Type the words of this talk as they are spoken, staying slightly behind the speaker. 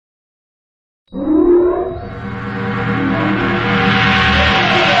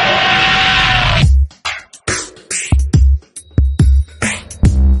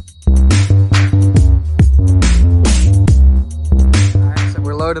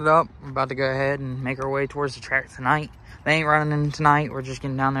Loaded up. We're about to go ahead and make our way towards the track tonight. They ain't running in tonight. We're just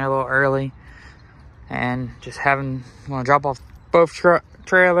getting down there a little early and just want to drop off both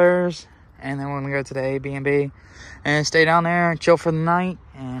trailers, and then we're gonna go to the Airbnb and stay down there and chill for the night.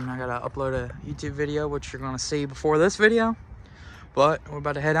 And I gotta upload a YouTube video, which you're gonna see before this video. But we're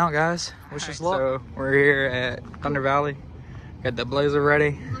about to head out, guys. Wish us luck. So we're here at Thunder Valley. Got the blazer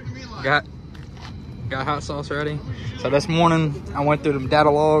ready. Got hot sauce ready. So this morning I went through the data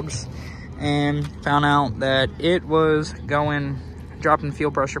logs and found out that it was dropping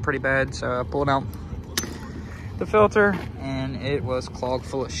fuel pressure pretty bad. So I pulled out the filter and it was clogged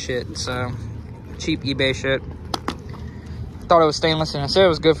full of shit. So cheap eBay shit. Thought it was stainless and I said it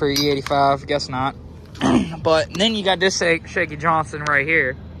was good for E85. Guess not. But then you got this Shaky Johnson right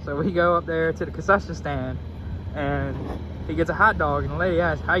here. So we go up there to the concession stand and he gets a hot dog and the lady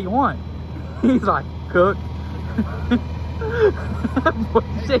asks, "How you want?" He's like, "Cook."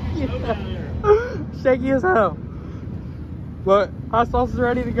 Shaky as hell. But hot sauce is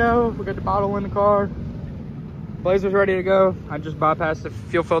ready to go. We got the bottle in the car. Blazer's ready to go. I just bypassed the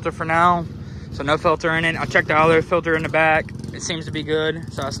fuel filter for now, so no filter in it. I checked the other filter in the back. It seems to be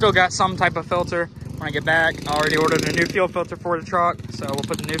good. So I still got some type of filter when I get back. I already ordered a new fuel filter for the truck, so we'll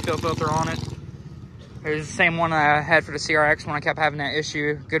put the new fuel filter on it. It's the same one I had for the CRX when I kept having that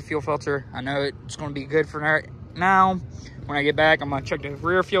issue. Good fuel filter. I know it's going to be good for now. When I get back, I'm going to check the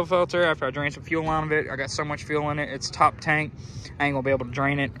rear fuel filter after I drain some fuel out of it. I got so much fuel in it. It's top tank. I ain't going to be able to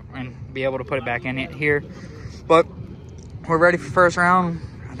drain it and be able to put it back in it here. But we're ready for first round.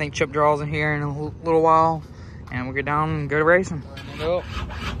 I think Chip draws in here in a little while. And we'll get down and go to racing. Go.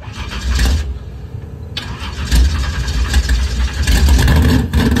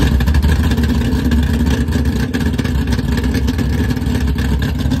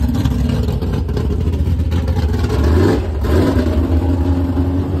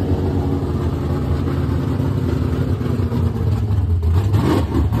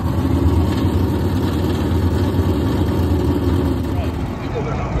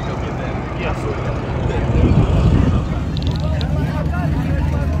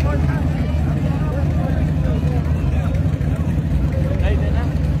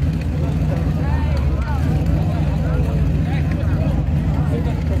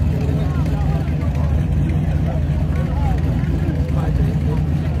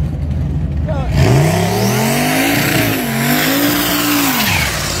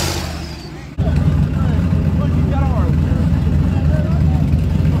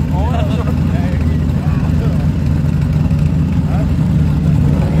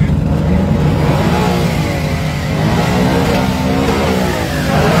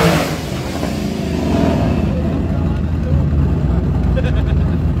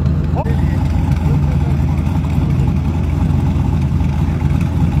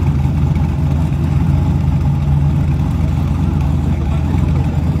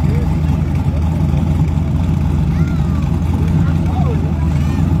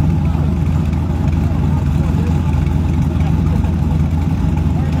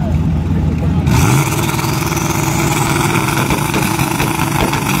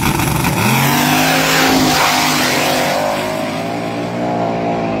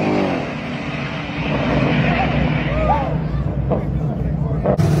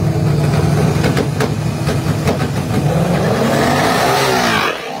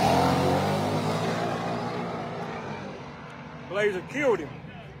 Blazer killed him.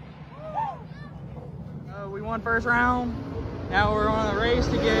 We won first round. Now we're on a race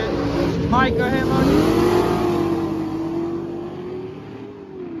to get Mike. Go ahead, Mike.